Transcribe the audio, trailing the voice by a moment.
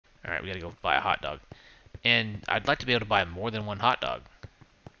Alright, we gotta go buy a hot dog. And I'd like to be able to buy more than one hot dog.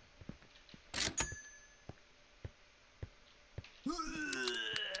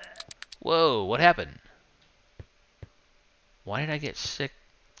 Whoa, what happened? Why did I get sick?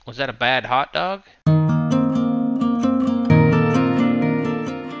 Was that a bad hot dog?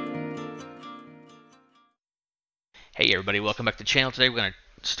 Hey everybody, welcome back to the channel. Today we're going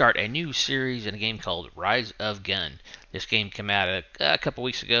to start a new series in a game called Rise of Gun. This game came out a couple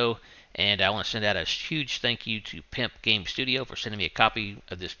weeks ago, and I want to send out a huge thank you to Pimp Game Studio for sending me a copy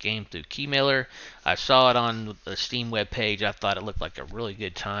of this game through Keymailer. I saw it on the Steam webpage. I thought it looked like a really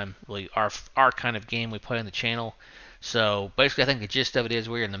good time, really our kind of game we play on the channel. So basically I think the gist of it is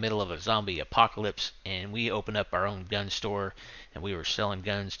we're in the middle of a zombie apocalypse, and we open up our own gun store, and we were selling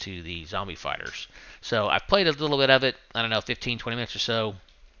guns to the zombie fighters. So I played a little bit of it, I don't know, 15, 20 minutes or so.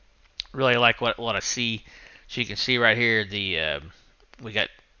 Really like what I see. So you can see right here, we got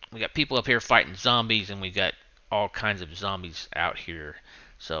people up here fighting zombies, and we got all kinds of zombies out here.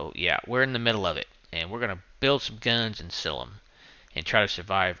 So yeah, we're in the middle of it, and we're gonna build some guns and sell them, and try to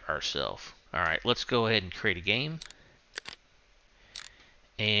survive ourselves. All right, let's go ahead and create a game.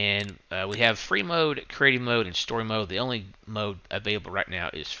 And we have free mode, creative mode, and story mode. The only mode available right now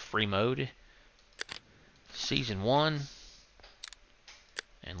is free mode. Season 1.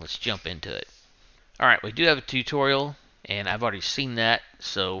 And let's jump into it. Alright, we do have a tutorial, and I've already seen that,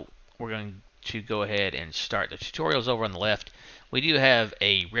 so we're going to go ahead and start. The tutorial's over on the left. We do have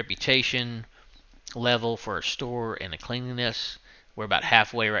a reputation level for our store and a cleanliness. We're about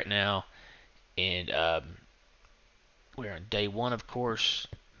halfway right now, and we're on day 1, of course.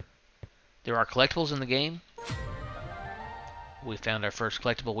 There are collectibles in the game. We found our first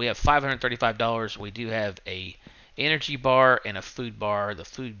collectible. We have $535. We do have a energy bar and a food bar. The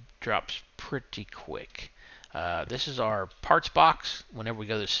food drops pretty quick. This is our parts box. Whenever we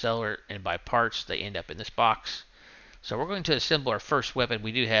go to the seller and buy parts, they end up in this box. So we're going to assemble our first weapon.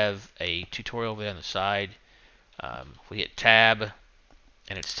 We do have a tutorial over there on the side. We hit tab,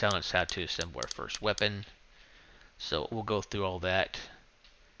 and it's telling us how to assemble our first weapon. So we'll go through all that.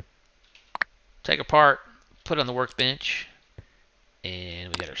 Take apart, put on the workbench, and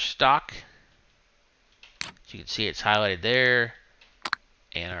we got our stock. So you can see it's highlighted there,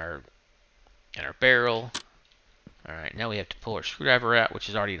 and our barrel. All right, now we have to pull our screwdriver out, which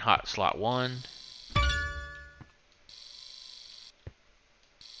is already in hot slot 1.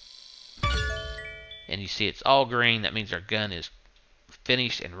 And you see it's all green. That means our gun is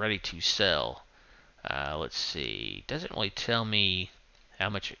finished and ready to sell. Let's see. Doesn't really tell me how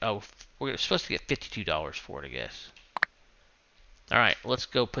much. Oh, we're supposed to get $52 for it, I guess. Alright, let's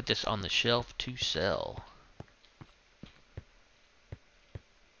go put this on the shelf to sell.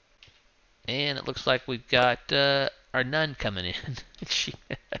 And it looks like we've got our nun coming in.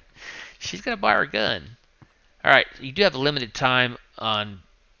 She's going to buy our gun. Alright, you do have a limited time on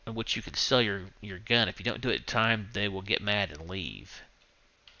which you can sell your gun. If you don't do it in time, they will get mad and leave.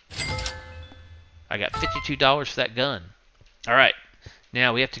 I got $52 for that gun. Alright,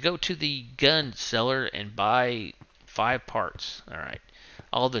 now we have to go to the gun seller and buy 5 parts. Alright,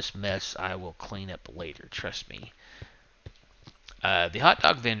 all this mess I will clean up later, trust me. The hot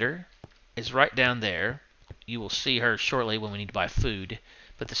dog vendor is right down there. You will see her shortly when we need to buy food.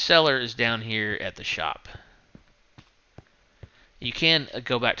 But the seller is down here at the shop. You can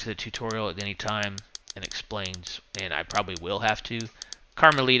go back to the tutorial at any time and explains, and I probably will have to.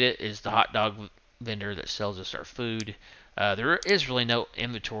 Carmelita is the hot dog vendor that sells us our food. There is really no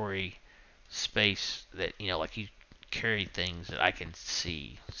inventory space that, you know, like you carry things that I can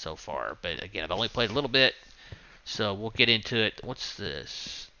see so far. But again, I've only played a little bit, so we'll get into it. What's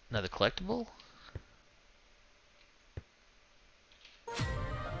this? Another collectible?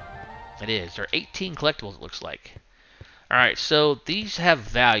 It is. There are 18 collectibles, it looks like. Alright, so these have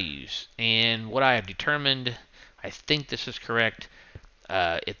values, and what I have determined, I think this is correct,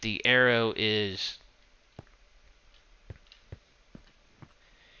 if the arrow is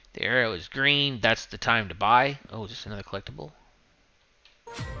green, that's the time to buy. Oh, is this another collectible?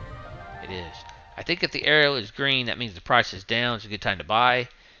 It is. I think if the arrow is green, that means the price is down. It's a good time to buy.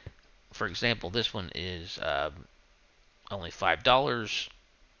 For example, this one is only $5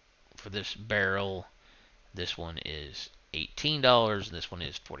 for this barrel. This one is $18, and this one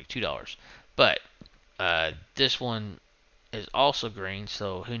is $42. But this one is also green,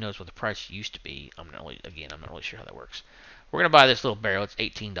 so who knows what the price used to be. I'm not really sure how that works. We're going to buy this little barrel. It's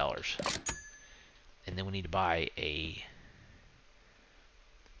 $18. And then we need to buy a...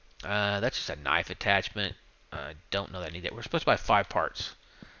 that's just a knife attachment. I don't know that I need that. We're supposed to buy 5 parts.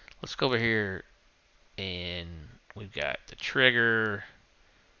 Let's go over here, and we've got the trigger.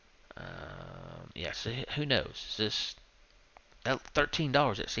 Yeah, so who knows? Is this that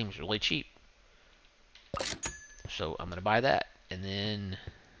 $13? That seems really cheap. So I'm gonna buy that, and then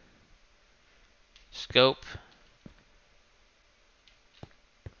scope.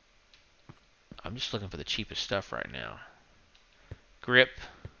 I'm just looking for the cheapest stuff right now. Grip,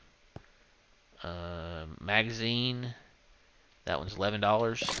 magazine. That one's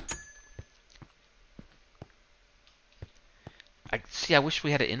 $11. I wish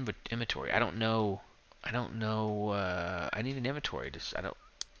we had an inventory. I don't know. I don't know. I need an inventory. I don't.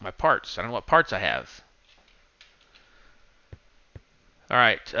 My parts. I don't know what parts I have. All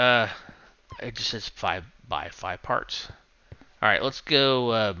right. It just says buy 5 parts. All right. Let's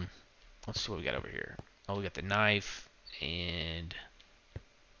go. Let's see what we got over here. Oh, we got the knife, and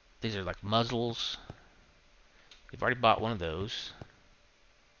these are like muzzles. We've already bought one of those.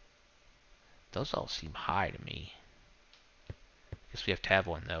 Those all seem high to me. Guess we have to have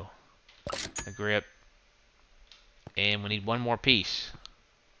one though. A grip. And we need one more piece.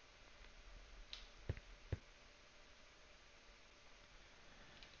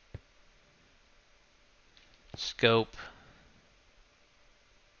 Scope.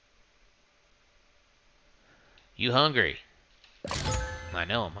 You hungry? I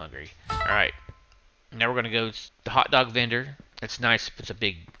know I'm hungry. Alright. Now we're gonna go to the hot dog vendor. It's nice if it's a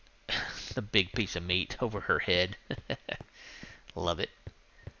big a big piece of meat over her head. Love it.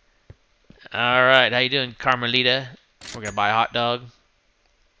 Alright, how you doing, Carmelita? We're gonna buy a hot dog.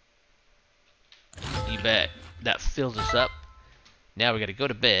 You bet. That fills us up. Now we gotta go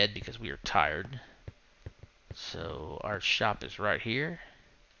to bed because we are tired. So our shop is right here.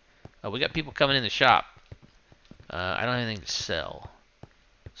 Oh, we got people coming in the shop. I don't have anything to sell.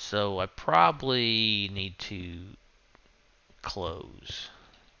 So I probably need to close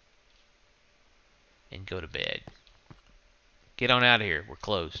and go to bed. Get on out of here. We're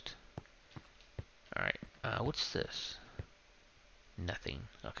closed. Alright. What's this? Nothing.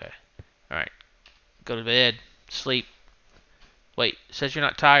 Okay. Alright. Go to bed. Sleep. Wait. It says you're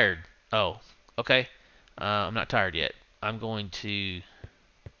not tired. Oh. Okay. I'm not tired yet. I'm going to...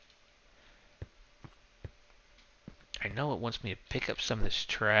 I know it wants me to pick up some of this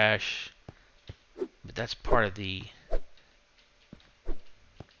trash, but that's part of the...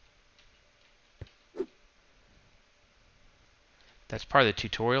 That's part of the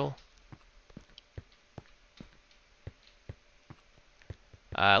tutorial.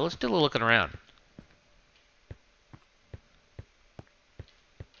 Let's do a little looking around.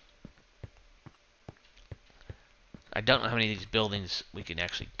 I don't know how many of these buildings we can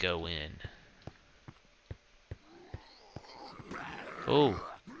actually go in. Oh.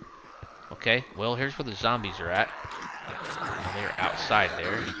 Okay, well, here's where the zombies are at. They're outside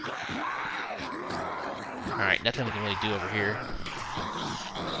there. Alright, nothing we can really do over here.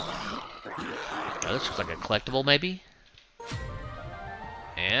 Oh, this looks like a collectible, maybe?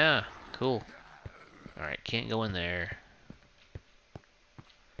 Yeah, cool. Alright, can't go in there.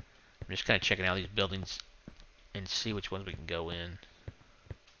 I'm just kind of checking out these buildings and see which ones we can go in.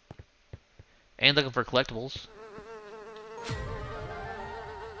 And looking for collectibles.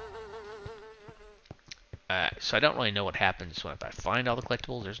 So I don't really know what happens when if I find all the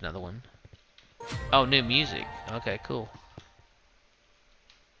collectibles. There's another one. Oh, new music. Okay, cool.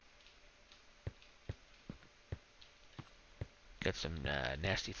 Got some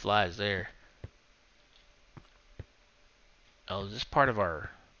nasty flies there. Oh, is this part of our...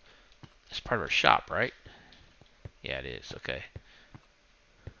 This is part of our shop, right? Yeah, it is. Okay.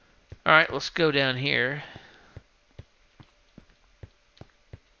 Alright, let's go down here.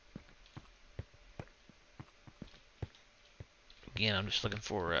 Again, I'm just looking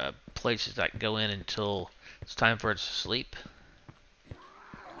for places I can go in until it's time for it to sleep.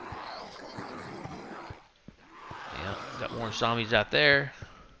 Yeah, got more zombies out there.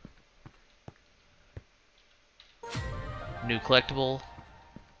 New collectible.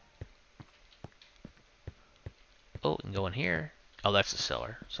 Oh, we can go in here. Oh, that's the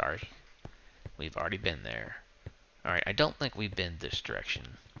cellar. Sorry. We've already been there. Alright, I don't think we've been this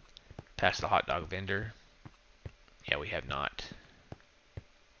direction. Past the hot dog vendor. Yeah, we have not.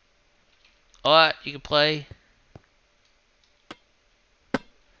 What? You can play?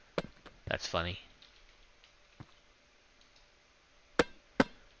 That's funny.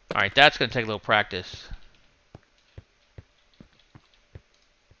 Alright, that's going to take a little practice.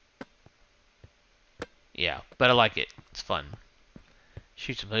 Yeah, but I like it. It's fun.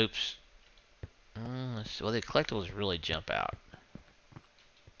 Shoot some hoops. Well, the collectibles really jump out.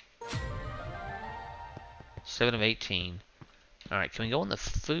 7 of 18. Alright, can we go in the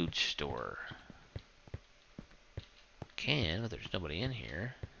food store? Can, but there's nobody in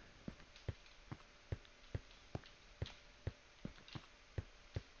here.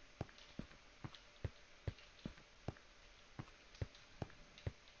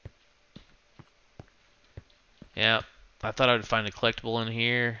 Yeah, I thought I would find a collectible in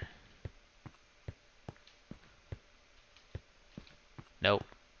here. Nope.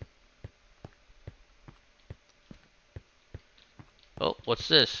 Oh, what's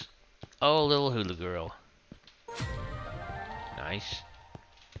this? Oh, little hula girl. Nice.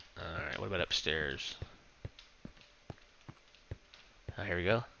 Alright, what about upstairs? Oh, here we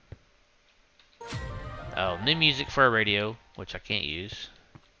go. Oh, new music for a radio, which I can't use.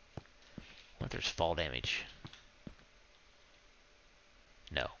 What if there's fall damage?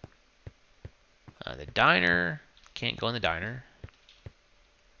 No. The diner. Can't go in the diner.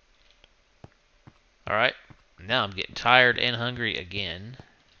 Alright. Now I'm getting tired and hungry again.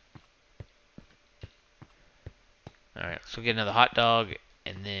 Alright, let's go get another hot dog,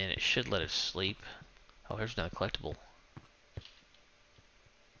 and then it should let us sleep. Oh, here's another collectible.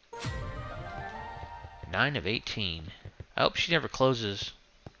 9 of 18. I hope she never closes.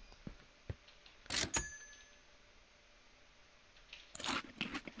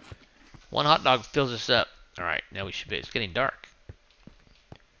 One hot dog fills us up. Alright, now we should be. It's getting dark.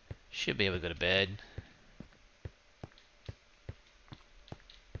 Should be able to go to bed.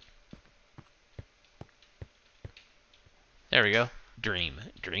 There we go. Dream.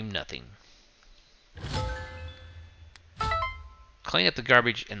 Dream nothing. Clean up the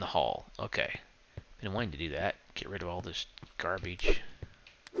garbage in the hall. Okay. Been wanting to do that. Get rid of all this garbage.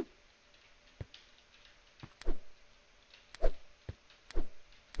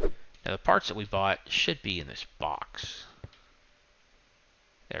 Now the parts that we bought should be in this box.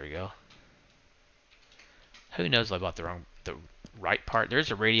 There we go. Who knows if I bought the right part.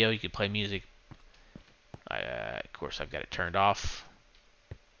 There's a radio. You can play music. Of course, I've got it turned off.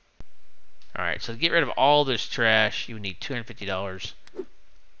 Alright, so to get rid of all this trash, you would need $250.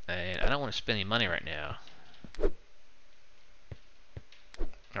 And I don't want to spend any money right now.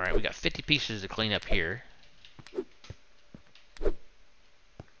 Alright, we got 50 pieces to clean up here.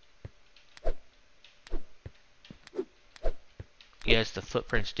 Yes, the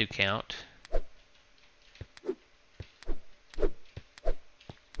footprints do count.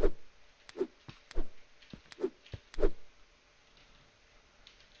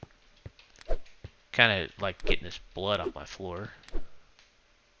 Kind of like getting this blood off my floor.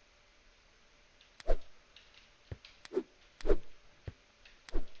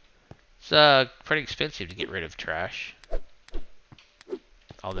 It's pretty expensive to get rid of trash.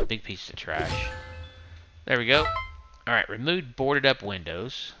 All the big pieces of trash. There we go. Alright, remove boarded up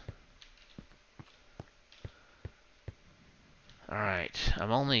windows. Alright,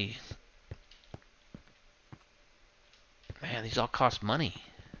 I'm only... Man, these all cost money.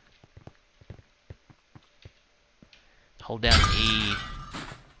 Hold down E.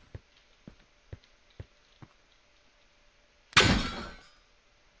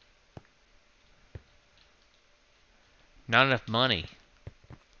 Not enough money.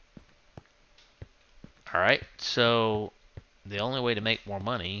 Alright, so the only way to make more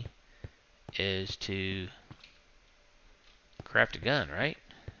money is to craft a gun, right?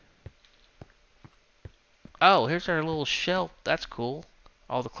 Oh, here's our little shelf. That's cool.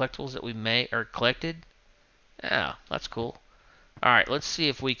 All the collectibles that we made are collected. Yeah, that's cool. Alright, let's see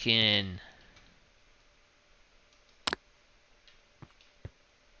if we can...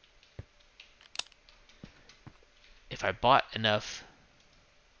 If I bought enough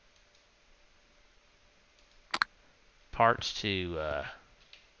parts to...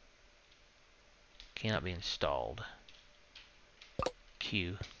 cannot be installed.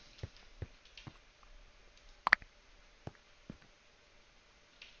 Q.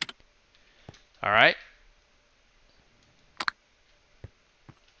 Alright.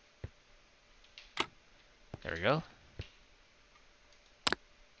 There we go.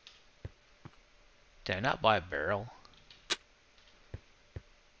 Did I not buy a barrel?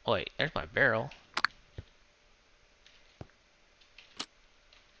 Oh, wait, there's my barrel.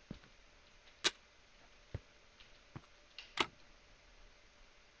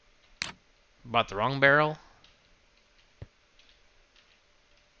 Bought the wrong barrel?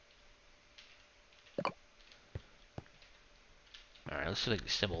 Alright, let's see if I can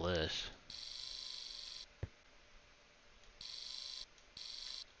assemble this.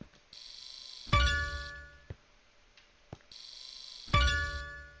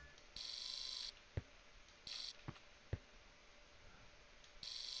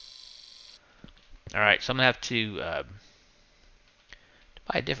 Alright, so I'm going to have to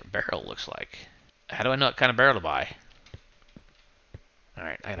buy a different barrel, looks like. How do I know what kind of barrel to buy?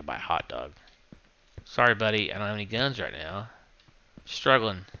 Alright, I gotta buy a hot dog. Sorry, buddy, I don't have any guns right now.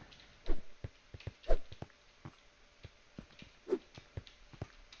 Struggling.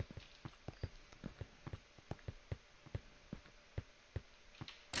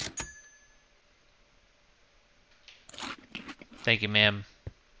 Thank you, ma'am.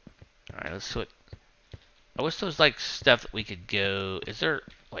 Alright, let's switch. I wish there was like stuff that we could go. Is there.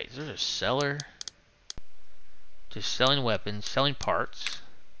 Wait, is there a seller? Just selling weapons, selling parts.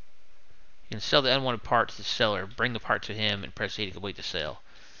 You can sell the unwanted part to the seller, bring the part to him, and press E to complete the sale.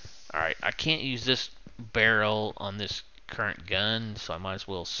 Alright, I can't use this barrel on this current gun, so I might as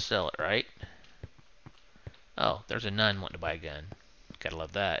well sell it, right? Oh, there's a nun wanting to buy a gun. Gotta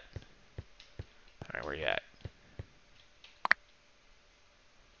love that. Alright, where you at?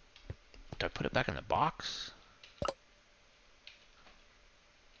 Do I put it back in the box?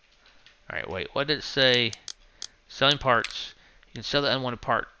 Alright, wait, what did it say? Selling parts. You can sell the unwanted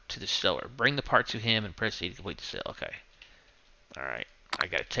part to the seller. Bring the part to him and press E to complete the sale. Okay. Alright, I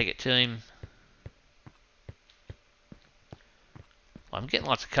gotta take it to him. Well, I'm getting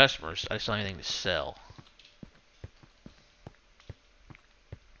lots of customers. I just don't have anything to sell.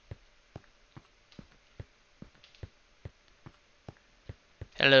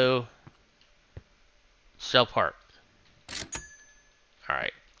 Hello. Sell part.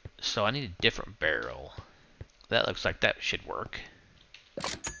 Alright, so I need a different barrel. That looks like that should work.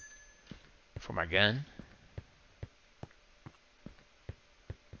 For my gun.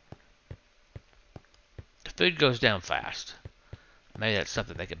 The food goes down fast. Maybe that's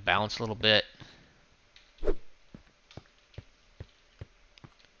something they could balance a little bit.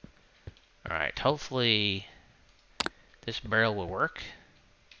 Alright, hopefully this barrel will work.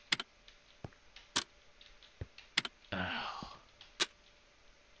 Oh.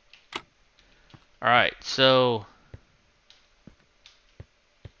 Alright, so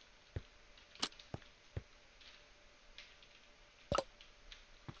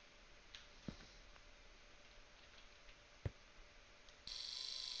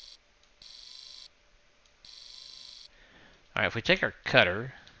alright, if we take our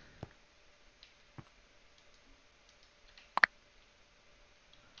cutter,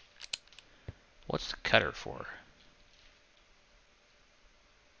 what's the cutter for?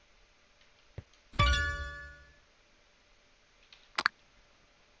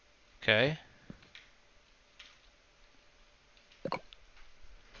 Okay.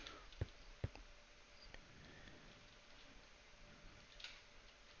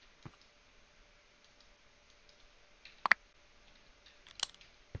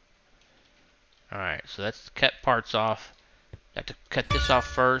 Alright, so that's cut parts off. Have to cut this off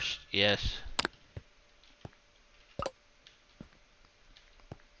first. Yes.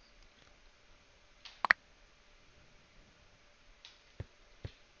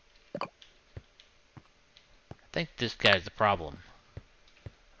 I think this guy's the problem.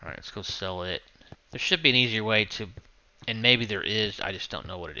 Alright, let's go sell it. There should be an easier way to, and maybe there is, I just don't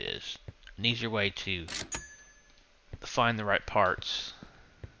know what it is. An easier way to find the right parts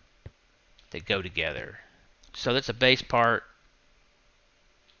that go together. So that's a base part.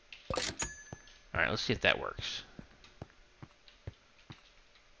 Alright, let's see if that works.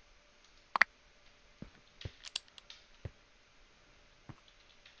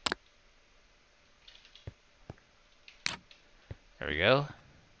 There we go.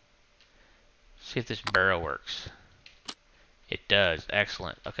 See if this barrel works. It does.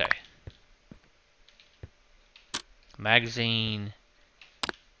 Excellent. Okay. Magazine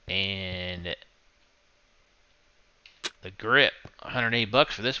and the grip. 180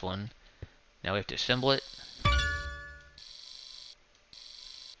 bucks for this one. Now we have to assemble it.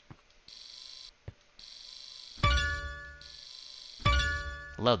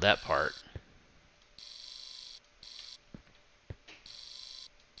 Love that part.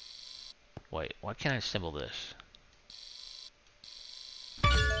 Wait, why can't I assemble this?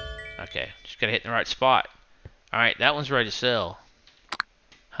 Okay, just gotta hit in the right spot. Alright, that one's ready to sell.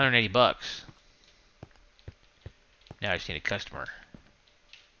 180 bucks. Now I just need a customer.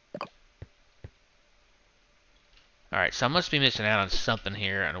 Alright, so I must be missing out on something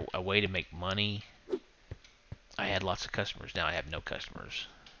here, and a way to make money. I had lots of customers, now I have no customers.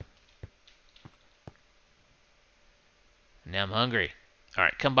 Now I'm hungry.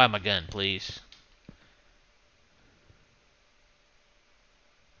 Alright, come buy my gun, please.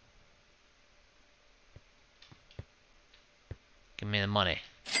 Give me the money.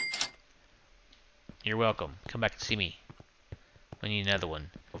 You're welcome. Come back and see me. We need another one.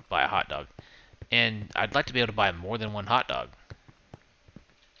 We'll buy a hot dog. And I'd like to be able to buy more than one hot dog.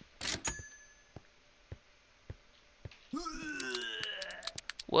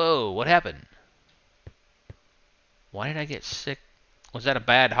 Whoa, what happened? Why did I get sick? Was that a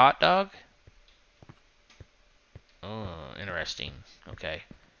bad hot dog? Oh, interesting. Okay.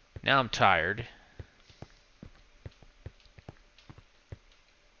 Now I'm tired.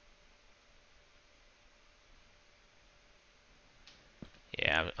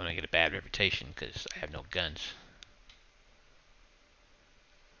 gonna get a bad reputation because I have no guns.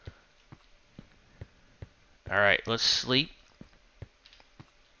 All right, let's sleep.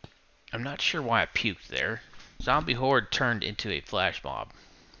 I'm not sure why I puked there. Zombie horde turned into a flash mob.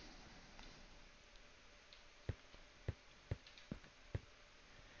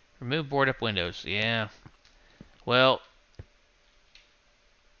 Remove board up windows. Yeah. Well,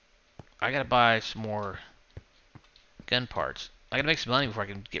 I gotta buy some more gun parts. I gotta make some money before I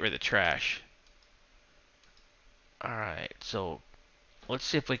can get rid of the trash. Alright, so let's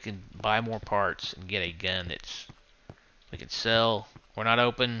see if we can buy more parts and get a gun that's we can sell. We're not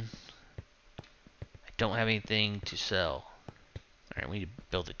open. I don't have anything to sell. Alright, we need to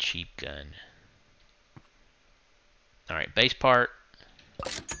build a cheap gun. Alright, base part. I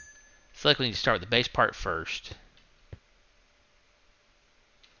feel like we need to start with the base part first.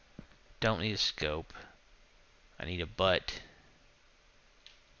 Don't need a scope. I need a butt.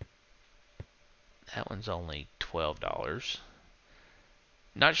 That one's only $12.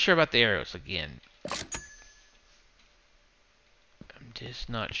 Not sure about the arrows again. I'm just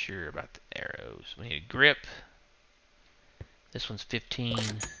not sure about the arrows. We need a grip. This one's 15.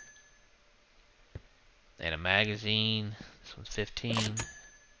 And a magazine. This one's 15.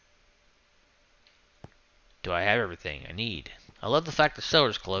 Do I have everything I need? I love the fact the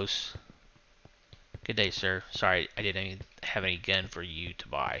seller's close. Good day, sir. Sorry, I didn't have any gun for you to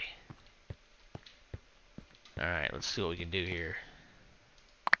buy. Alright, let's see what we can do here.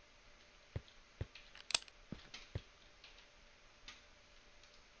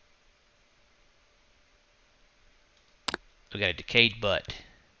 We got a decayed butt.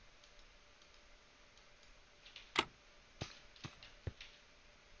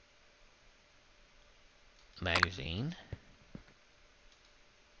 Magazine.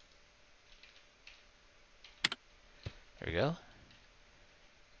 There we go.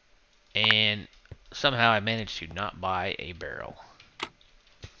 And somehow I managed to not buy a barrel.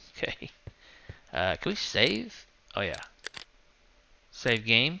 Okay. Can we save? Oh yeah. Save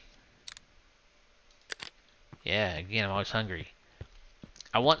game. Yeah, again, I'm always hungry.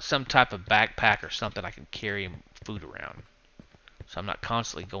 I want some type of backpack or something I can carry food around. So I'm not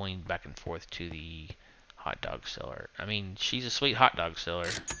constantly going back and forth to the hot dog seller. I mean, she's a sweet hot dog seller.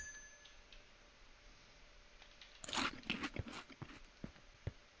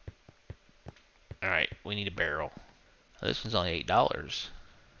 Alright, we need a barrel. This one's only $8.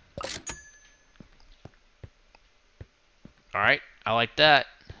 Alright, I like that.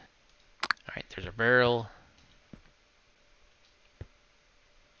 Alright, there's a barrel.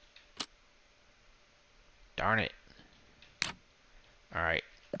 Darn it. Alright.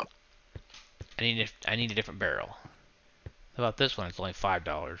 I need a different barrel. How about this one? It's only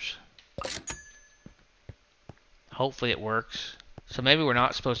 $5. Hopefully it works. So maybe we're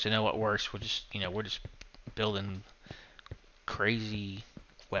not supposed to know what works. We're just, we're just building crazy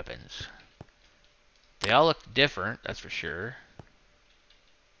weapons. They all look different, that's for sure.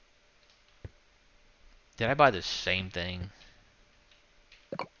 Did I buy the same thing?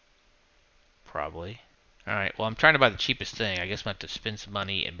 Probably. Alright, well I'm trying to buy the cheapest thing. I guess I'm going to have to spend some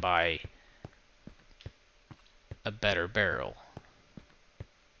money and buy a better barrel.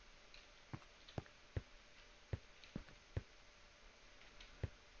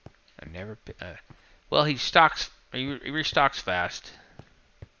 I never... well, he restocks fast.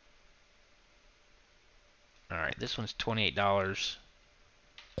 Alright, this one's $28.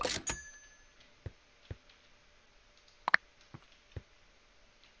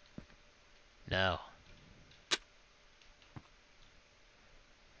 No.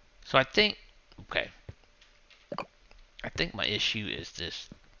 So I think... okay. I think my issue is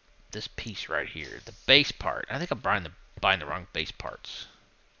this piece right here. The base part. I think I'm buying the wrong base parts.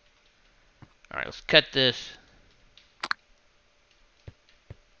 Alright, let's cut this.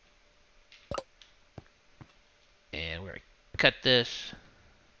 And we're going to cut this.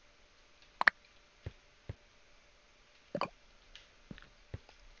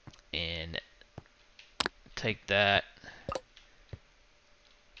 And take that.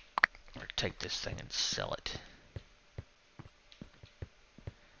 Or take this thing and sell it.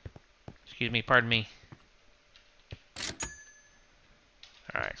 Excuse me, pardon me.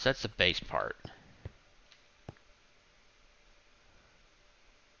 Alright, so that's the base part.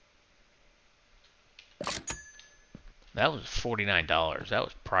 That was $49. That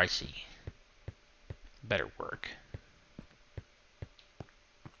was pricey. Better work.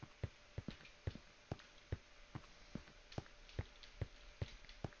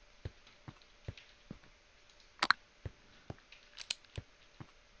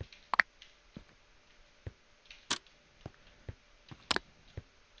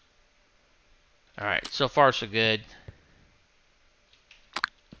 Alright, so far so good.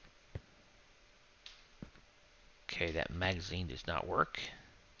 Okay, that magazine does not work.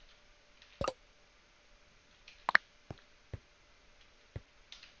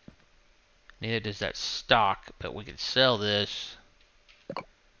 Neither does that stock, but we can sell this. We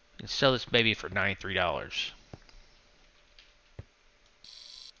can sell this baby for $93.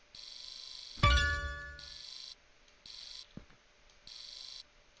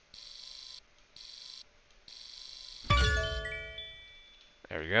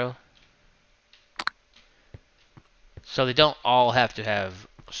 There we go. So they don't all have to have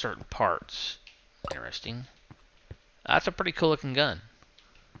certain parts. Interesting. That's a pretty cool looking gun.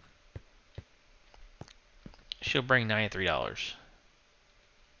 She'll bring $93.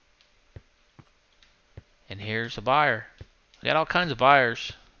 And here's a buyer. We got all kinds of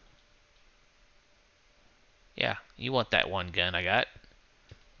buyers. Yeah, you want that one gun I got.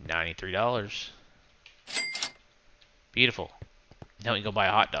 $93. Beautiful. Now we can go buy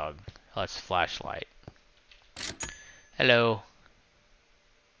a hot dog. Oh, that's a flashlight. Hello.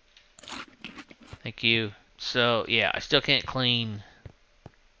 Thank you. So, yeah, I still can't clean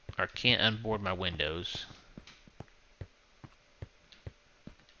or can't unboard my windows.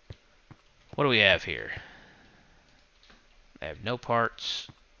 What do we have here? I have no parts.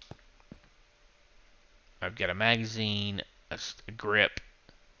 I've got a magazine, a grip,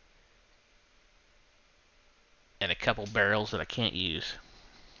 and a couple barrels that I can't use.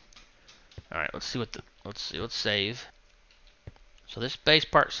 All right, let's see what the let's save. So this base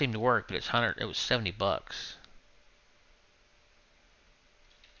part seemed to work, but it was 70 bucks.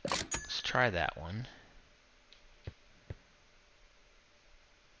 Let's try that one.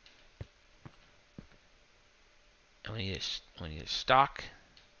 And we need a stock.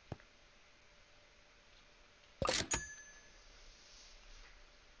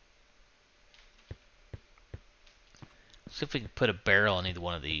 See if we can put a barrel on either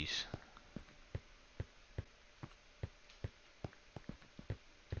one of these.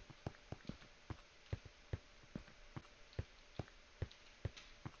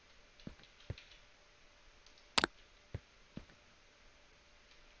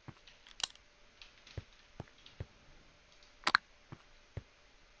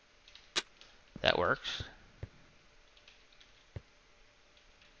 That works.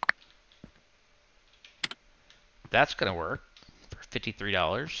 That's gonna work for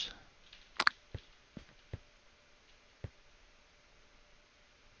 $53.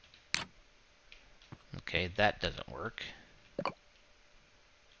 Okay, that doesn't work.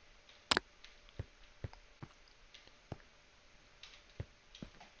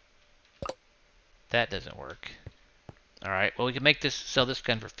 That doesn't work. Alright, well we can sell this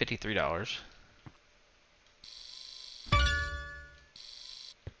gun for $53.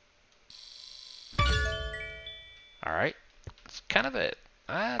 Alright. It's kind of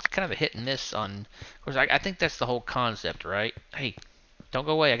a hit and miss on, of course I think that's the whole concept, right? Hey, don't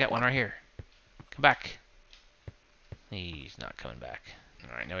go away, I got one right here. Come back. He's not coming back.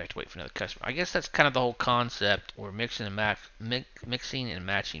 Alright, now we have to wait for another customer. I guess that's kind of the whole concept. We're mixing and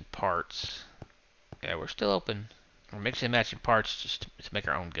matching parts. Yeah, we're still open. We're mixing and matching parts just to make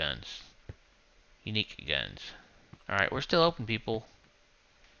our own guns. Unique guns. Alright, we're still open, people.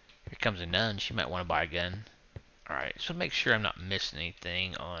 Here comes a nun. She might want to buy a gun. Alright, so make sure I'm not missing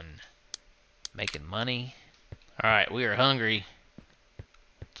anything on making money. Alright, we are hungry.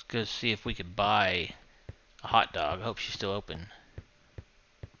 Let's go see if we could buy a hot dog. I hope she's still open.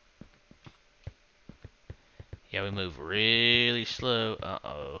 Yeah, we move really slow.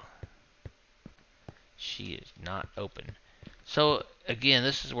 Uh-oh. She is not open. So, again,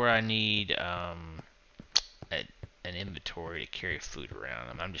 this is where I need an inventory to carry food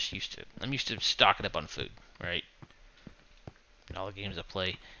around. I'm used to stocking up on food, right? In all the games I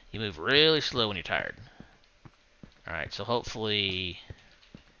play, you move really slow when you're tired. Alright, so hopefully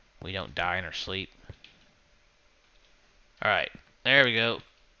we don't die in our sleep. Alright, there we go.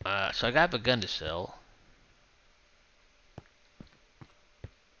 So I got a gun to sell.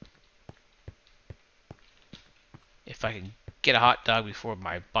 If I can get a hot dog before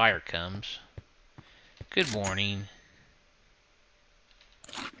my buyer comes. Good morning.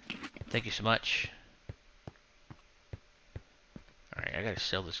 Thank you so much. Alright, I gotta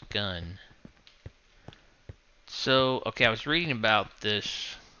sell this gun. So, okay, I was reading about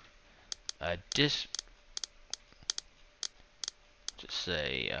this just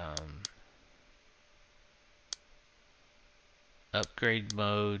say upgrade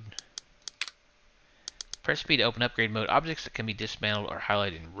mode. Press B to open upgrade mode. Objects that can be dismantled are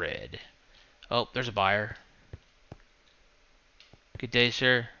highlighted in red. Oh, there's a buyer. Good day,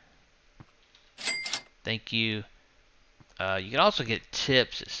 sir. Thank you. You can also get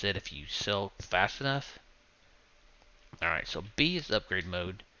tips, it said, if you sell fast enough. Alright, so B is upgrade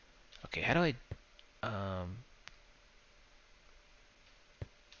mode. Okay, how do I...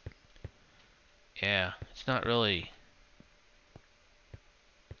 yeah, it's not really...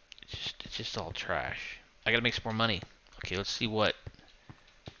 It's just all trash. I gotta make some more money. Okay, let's see what...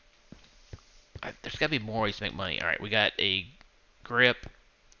 there's gotta be more ways to make money. Alright, we got a grip,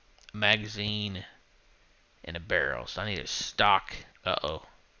 magazine, and a barrel. So I need a stock. Uh-oh.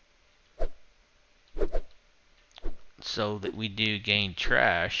 So that we do gain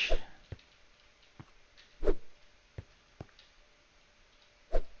trash. We're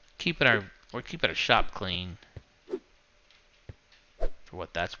keeping our shop clean. For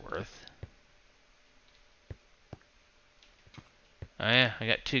what that's worth. Oh yeah, I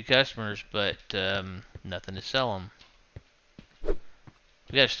got 2 customers, but nothing to sell them.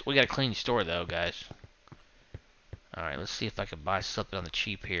 We got a clean store though, guys. All right, let's see if I can buy something on the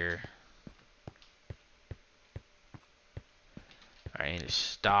cheap here. All right, I need a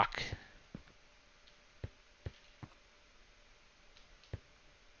stock.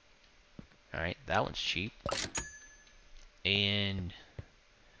 All right, that one's cheap. And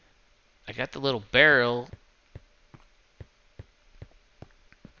I got the little barrel.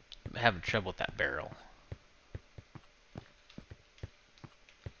 I'm having trouble with that barrel.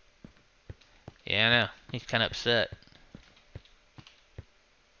 Yeah, I know. He's kind of upset.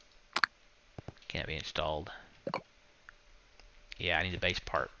 Can't be installed. Yeah, I need the base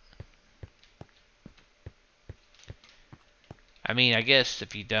part. I mean, I guess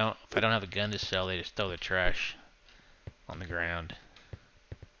if I don't have a gun to sell, they just throw the trash on the ground.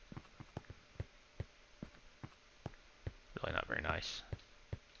 Really not very nice.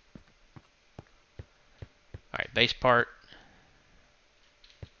 Alright, base part.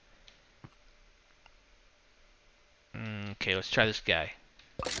 Okay, let's try this guy.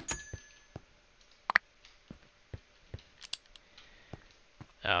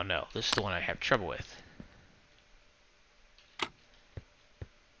 Oh no, this is the one I have trouble with.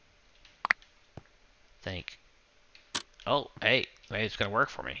 Think. Oh, hey, maybe it's gonna work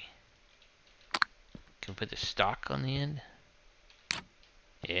for me. Can we put the stock on the end?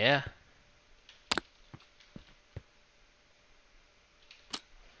 Yeah.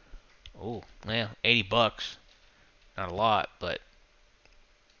 Oh, well, 80 bucks. Not a lot, but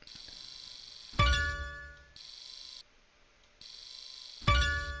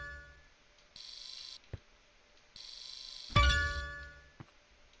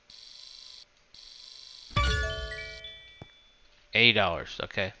 $80.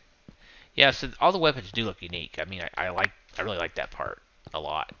 Okay. Yeah, so all the weapons do look unique. I mean, I really like that part a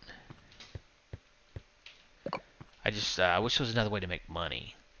lot. I wish there was another way to make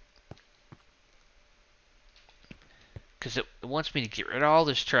money. Because it wants me to get rid of all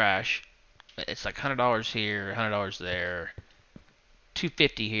this trash. It's like $100 here, $100 there,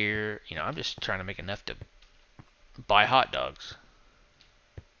 $250 here. You know, I'm just trying to make enough to buy hot dogs.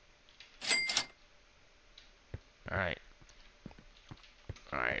 All right.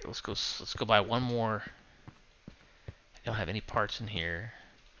 All right, let's go buy one more. I don't have any parts in here.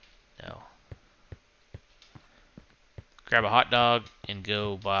 No. Grab a hot dog and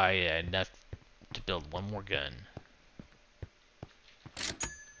go buy enough to build one more gun.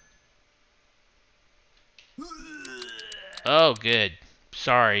 Oh, good.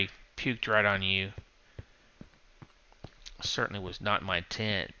 Sorry, puked right on you. Certainly was not my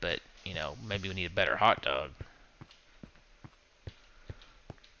intent, but you know, maybe we need a better hot dog.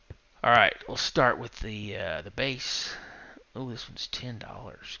 All right, we'll start with the base. Oh, this one's $10.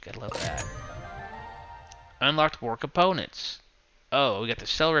 Gotta love that. Unlocked more components. Oh, we got the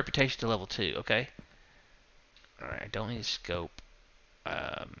seller reputation to level 2. Okay. All right, I don't need a scope.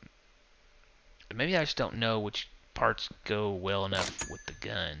 Maybe I just don't know which parts go well enough with the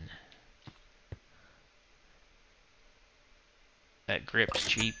gun. That grip's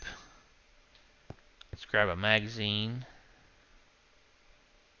cheap. Let's grab a magazine.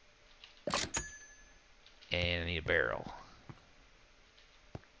 And I need a barrel.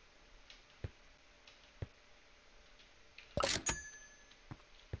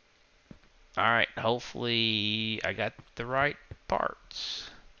 Alright, hopefully I got the right parts.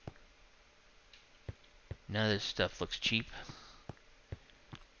 None of this stuff looks cheap.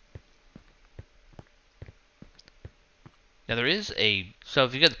 Now there is so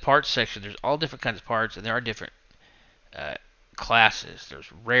if you get the parts section, there's all different kinds of parts, and there are different classes. There's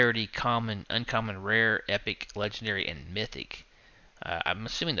rarity, common, uncommon, rare, epic, legendary, and mythic. I'm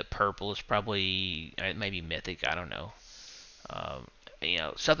assuming the purple is probably, it may be mythic, I don't know. Um,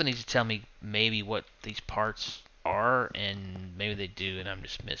 something needs to tell me maybe what these parts are, and maybe they do, and I'm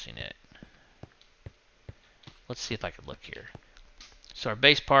just missing it. Let's see if I can look here. So our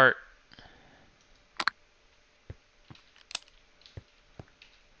base part,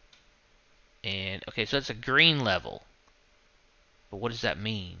 and okay, so it's a green level. But what does that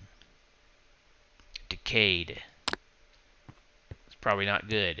mean? Decayed. It's probably not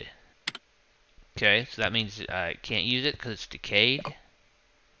good. Okay, so that means I can't use it because it's decayed.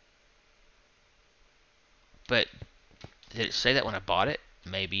 But did it say that when I bought it?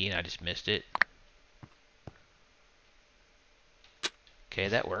 Maybe, and I just missed it. Okay,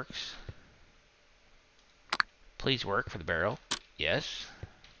 that works. Please work for the barrel. Yes.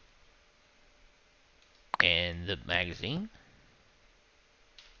 And the magazine.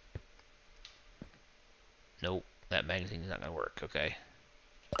 Nope, that magazine is not going to work. Okay.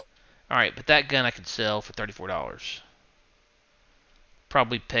 Alright, but that gun I could sell for $34.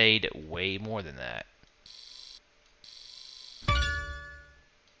 Probably paid way more than that.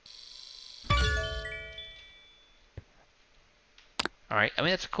 Alright, I mean,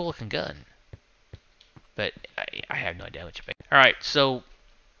 that's a cool looking gun. But I have no idea what you pay. Alright, so,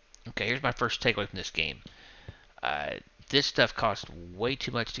 okay, here's my first takeaway from this game. This stuff costs way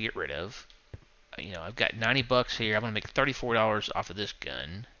too much to get rid of. I've got 90 bucks here. I'm going to make $34 off of this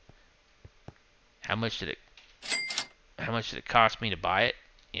gun. How much did it cost me to buy it?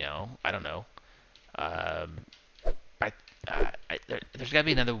 I don't know. There's got to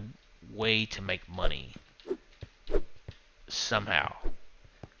be another way to make money somehow.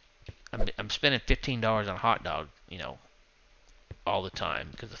 I'm spending $15 on a hot dog, all the time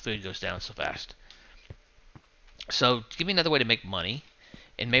because the food goes down so fast. So give me another way to make money,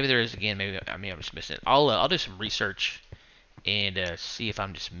 and maybe there is again. Maybe I'm just missing it. I'll do some research and see if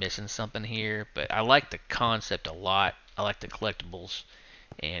I'm just missing something here. But I like the concept a lot. I like the collectibles,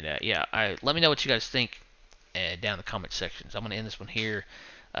 and yeah, let me know what you guys think down in the comment sections. I'm gonna end this one here.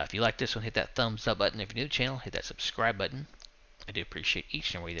 If you like this one, hit that thumbs up button. If you're new to the channel, hit that subscribe button. I do appreciate each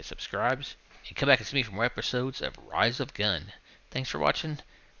and every one that subscribes. And come back and see me for more episodes of Rise of Gun. Thanks for watching.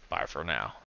 Bye for now.